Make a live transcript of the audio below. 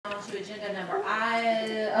to agenda number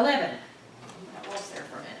 11. That was there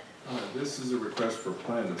for a minute. This is a request for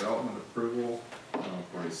plan development approval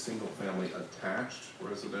for a single-family attached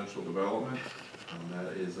residential development.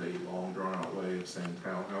 That is a long drawn-out way of saying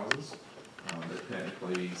townhouses. But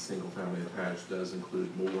technically, single-family attached does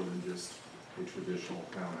include more than just a traditional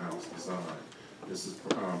townhouse design. This is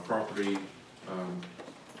property.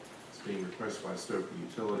 It's being requested by Stoker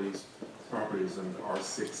Utilities. Property is in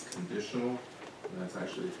R-6 conditional, and that's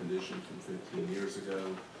actually a condition from 15 years ago.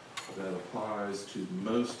 That applies to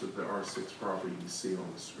most of the R6 property you see on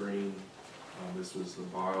the screen. This was the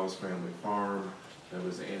Biles family farm that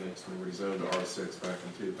was annexed and rezoned to R6 back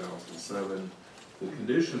in 2007. The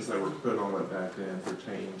conditions that were put on it back then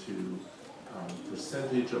pertain to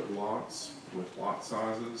percentage of lots with lot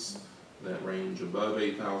sizes that range above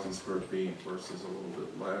 8,000 square feet versus a little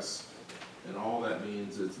bit less. And all that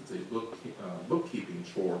means is it's a bookkeeping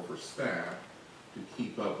chore for staff to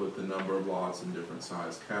keep up with the number of lots in different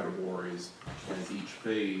size categories as each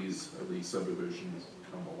phase of these subdivisions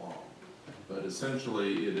come along. But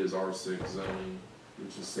essentially it is R6 zoning,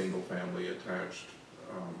 which is single family attached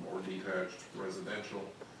or detached residential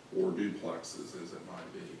or duplexes as it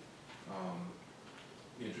might be.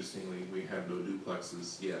 Interestingly, we have no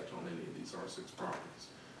duplexes yet on any of these R6 properties.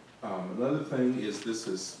 Another thing is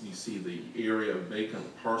you see the area of vacant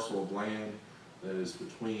parcel of land that is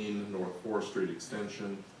between North Forrest Street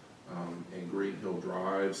Extension and Green Hill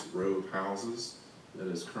Drive's row of houses. That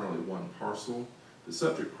is currently one parcel. The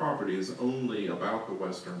subject property is only about the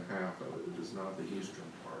western half of it. It is not the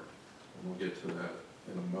eastern part. And we'll get to that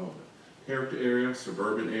in a moment. Character area,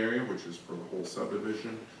 suburban area, which is for the whole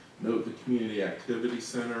subdivision. Note the community activity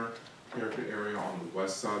center, character area on the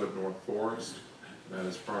west side of North Forest. That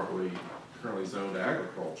is probably currently zoned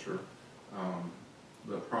agriculture,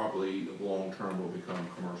 but probably long-term will become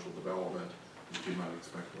commercial development, as you might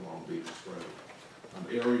expect along Beach Road.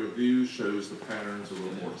 Aerial view shows the patterns a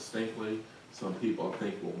little more distinctly. Some people I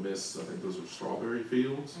think will miss, I think those are strawberry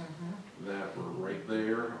fields that were right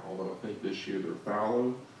there, although I think this year they're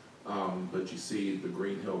fallow. But you see the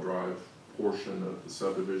Green Hill Drive portion of the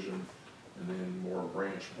subdivision, and then more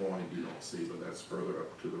Branch Point you don't see, but that's further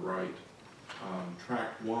up to the right.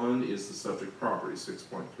 Tract 1 is the subject property,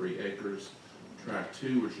 6.3 acres. Tract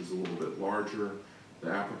 2, which is a little bit larger,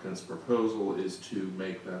 the applicant's proposal is to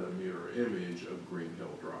make that a mirror image of Green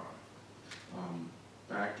Hill Drive.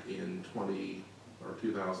 Back in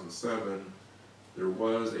 2007, there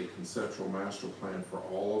was a conceptual master plan for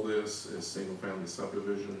all of this as single-family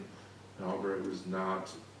subdivision. However, it was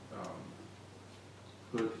not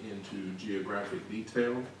put into geographic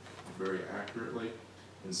detail very accurately.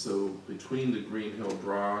 And so between the Green Hill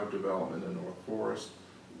Drive development and North Forest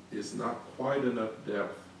is not quite enough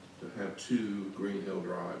depth to have two Green Hill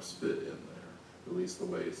Drives fit in there, at least the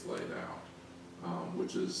way it's laid out,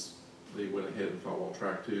 which is, they went ahead and thought, well,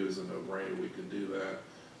 track 2 is a no-brainer, we could do that.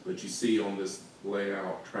 But you see on this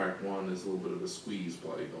layout, track 1 is a little bit of a squeeze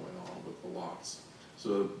play going on with the lots.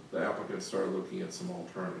 So the applicant started looking at some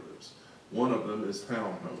alternatives. One of them is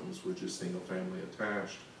townhomes, which is single-family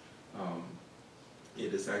attached.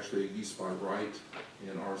 It is actually a use by right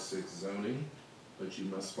in R6 zoning, but you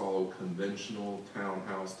must follow conventional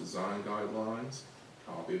townhouse design guidelines.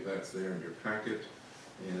 A copy of that's there in your packet,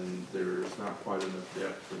 and there's not quite enough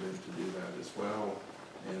depth for them to do that as well.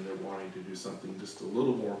 And they're wanting to do something just a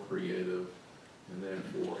little more creative, and then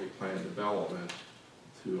for a planned development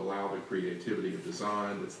to allow the creativity of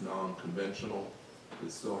design that's non-conventional, but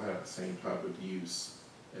still have the same type of use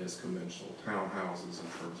as conventional townhouses in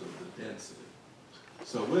terms of the density.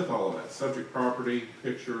 So with all of that, subject property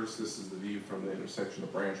pictures, this is the view from the intersection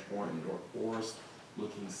of Branch Point and North Forest,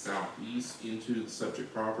 looking southeast into the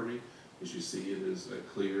subject property. As you see, it is a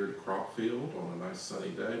cleared crop field on a nice sunny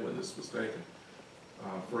day when this was taken.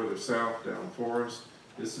 Further south down Forest,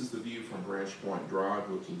 this is the view from Branch Point Drive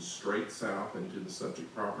looking straight south into the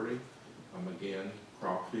subject property. Again,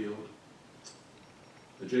 crop field.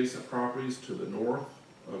 Adjacent properties to the north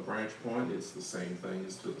of Branch Point, it's the same thing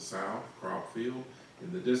as to the south, crop field.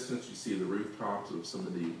 In the distance, you see the rooftops of some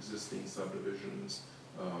of the existing subdivisions,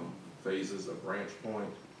 phases of Branch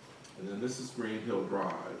Point. And then this is Green Hill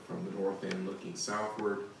Drive from the north end looking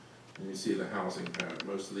southward. And you see the housing pattern.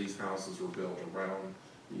 Most of these houses were built around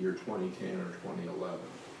the year 2010 or 2011.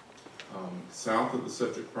 South of the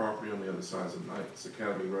subject property on the other side of Knights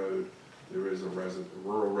Academy Road, there is a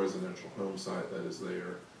rural residential home site that is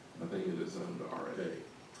there. I think it is owned RA.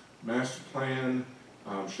 Master plan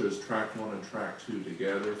shows track 1 and track 2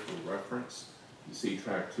 together for reference. You see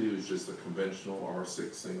track 2 is just a conventional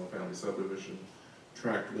R6 single family subdivision.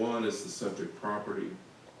 Tract 1 is the subject property.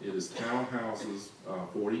 It is townhouses,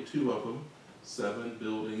 42 of them, 7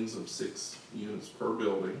 buildings of 6 units per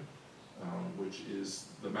building, which is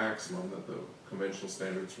the maximum that the conventional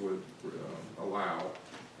standards would allow.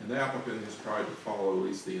 And the applicant has tried to follow at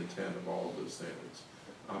least the intent of all of those standards.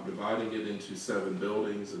 Dividing it into 7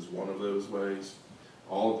 buildings is one of those ways.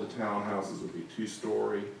 All of the townhouses would be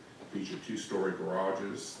 2-story, feature 2-story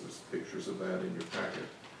garages. There's pictures of that in your packet,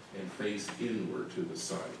 and face inward to the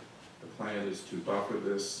site. The plan is to buffer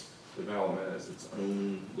this development as its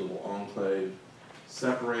own little enclave,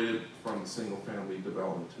 separated from the single-family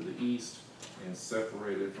development to the east, and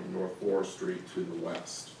separated from North Forrest Street to the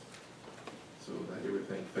west. So that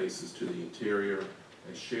everything faces to the interior.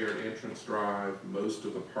 A shared entrance drive. Most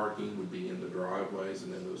of the parking would be in the driveways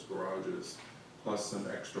and in those garages, plus some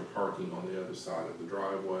extra parking on the other side of the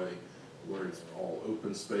driveway, where it's all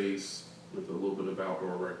open space with a little bit of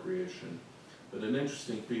outdoor recreation. But an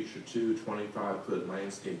interesting feature too, 25-foot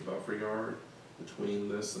landscape buffer yard between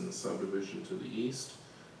this and the subdivision to the east.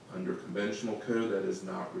 Under conventional code, that is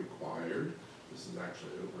not required. This is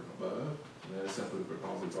actually over and above, and that is simply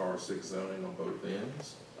because it's R-6 zoning on both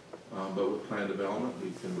ends. But with planned development,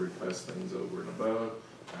 we can request things over and above.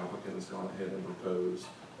 The applicant has gone ahead and proposed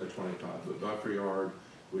a 25-foot buffer yard,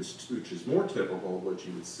 which is more typical of what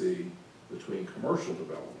you would see between commercial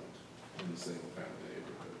development in the single-family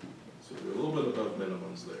neighborhood. So we're a little bit above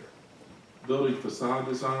minimums there. Building facade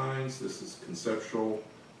designs, this is conceptual,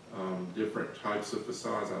 different types of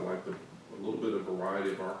facades. I like a little bit of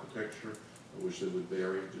variety of architecture. I wish they would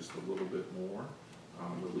vary just a little bit more.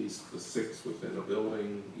 At least the 6 within a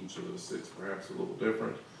building, each of those 6 perhaps a little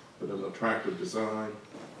different, but an attractive design.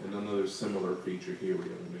 And another similar feature here, we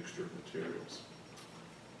have a mixture of materials.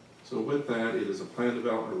 So with that, it is a plan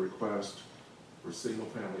development request for single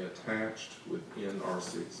family attached within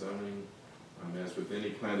R6 zoning. As with any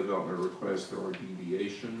plan development request, there are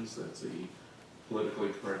deviations. That's a politically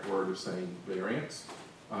correct word of saying variance,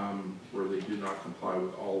 where they do not comply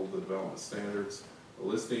with all of the development standards. A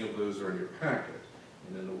listing of those are in your packet.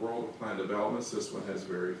 And in the world of planned developments, this one has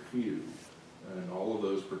very few. And all of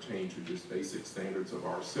those pertain to just basic standards of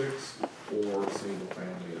R6 or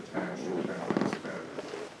single-family attached or townhouse pattern.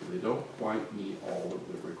 They don't quite meet all of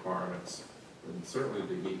the requirements, and certainly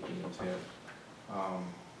they meet the intent.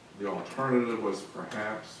 The alternative was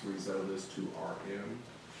perhaps rezone this to RM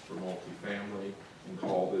for multifamily and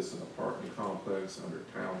call this an apartment complex under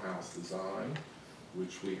townhouse design,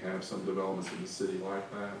 which we have some developments in the city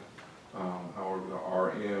like that. However, the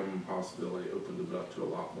RM possibility opened it up to a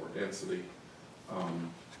lot more density,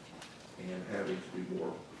 and having to be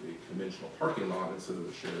more a conventional parking lot instead of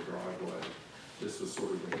a shared driveway. This was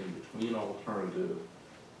sort of an in-between alternative,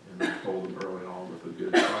 and I told them early on with a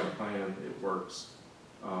good site plan, it works.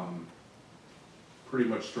 Pretty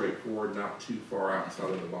much straightforward, not too far outside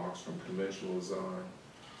of the box from conventional design.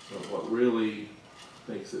 But what really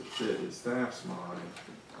makes it fit in staff's mind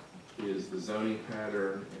is the zoning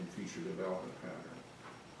pattern and future development pattern.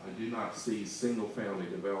 I do not see single-family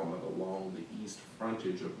development along the east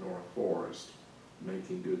frontage of North Forrest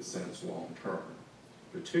making good sense long-term,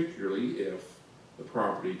 particularly if the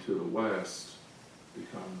property to the west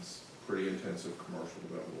becomes pretty intensive commercial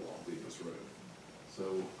development along Bemis Road.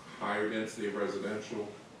 So higher density of residential,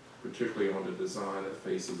 particularly on the design that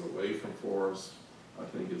faces away from Forest, I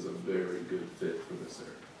think is a very good fit for this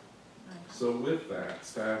area. So with that,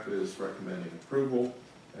 staff is recommending approval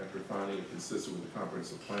after finding it consistent with the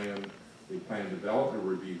comprehensive plan, the plan development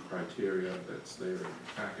review criteria that's there in the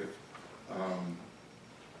packet.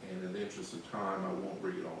 And in the interest of time, I won't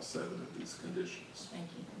read all 7 of these conditions. Thank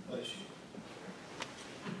you. Bless you.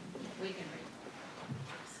 We can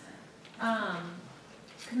read.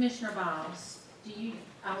 Commissioner Biles,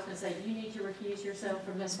 I was gonna say, do you need to recuse yourself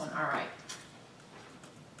from this one? All right.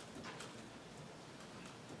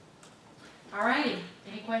 All righty,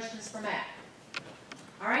 any questions for Matt?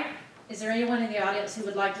 All right, is there anyone in the audience who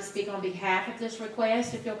would like to speak on behalf of this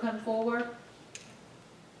request, if you'll come forward?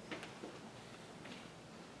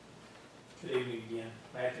 Good evening again.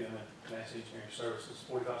 Matthew, I'm at Mass Engineering Services,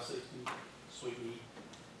 4560 Suite E.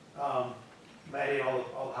 Matt hit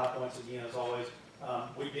all the high points again, as always.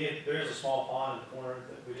 There is a small pond in the corner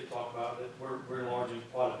that we did talk about that we're enlarging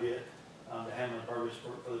quite a bit to handle the purpose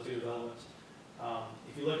for the 2 developments.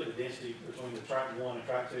 If you look at the density between the tract 1 and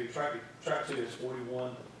tract 2, tract 2 is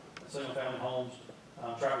 41 single-family homes.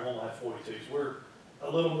 Tract 1 will have 42. So we're a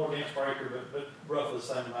little more dense per acre, but roughly the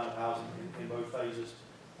same amount of housing in both phases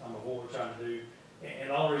of what we're trying to do. And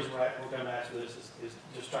the only reason we're coming after this is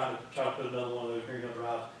just trying to put another one of those green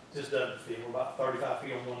drives. Just doesn't fit. We're about 35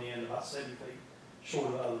 feet on one end, about 70 feet short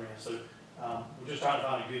of the other end. So we're just trying to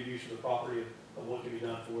find a good use for the property of what can be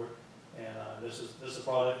done for it. And, this is a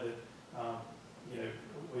product that, you know,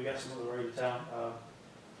 we got some of the road in town,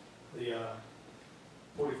 the,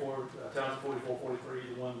 44, Townsend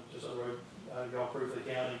 4443, the one just up the road, y'all approved for the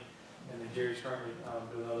county, and then Jerry's currently,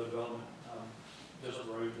 doing another development, just up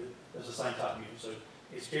the road, that's the same type of unit, so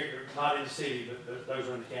it's not in the city, but those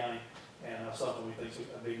are in the county, and, something we think is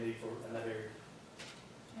a big need for in that area.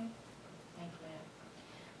 Okay, thank you, ma'am.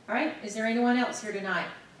 All right, is there anyone else here tonight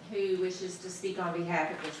who wishes to speak on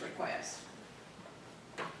behalf of this request?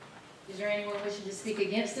 Is there anyone wishing to speak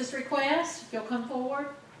against this request? If you'll come forward.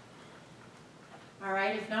 All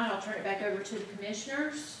right, if not, I'll turn it back over to the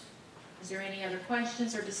commissioners. Is there any other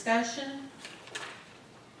questions or discussion?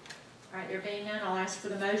 All right, there being none, I'll ask for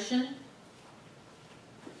the motion.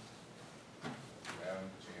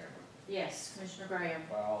 Madam Chairman, Yes, Commissioner Graham.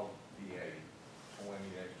 file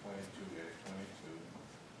VA-2022-22.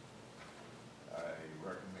 We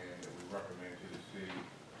recommend to the city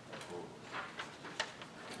approval.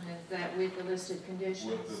 And is that with the listed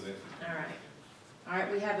conditions? With the listed. All right. All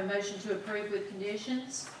right, we have a motion to approve with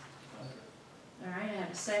conditions. All right, I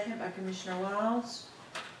have a second by Commissioner Wiles.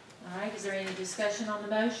 All right, is there any discussion on the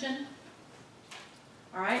motion?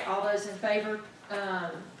 All right, all those in favor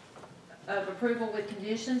of approval with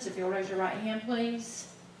conditions, if you'll raise your right hand, please.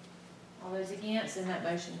 All those against, and that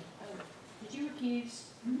motion. Oh, did you recuse?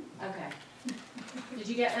 Okay. Did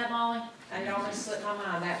you get that, Molly? It almost slipped my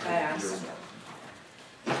mind that fast.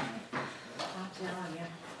 I'm telling you.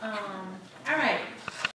 All right,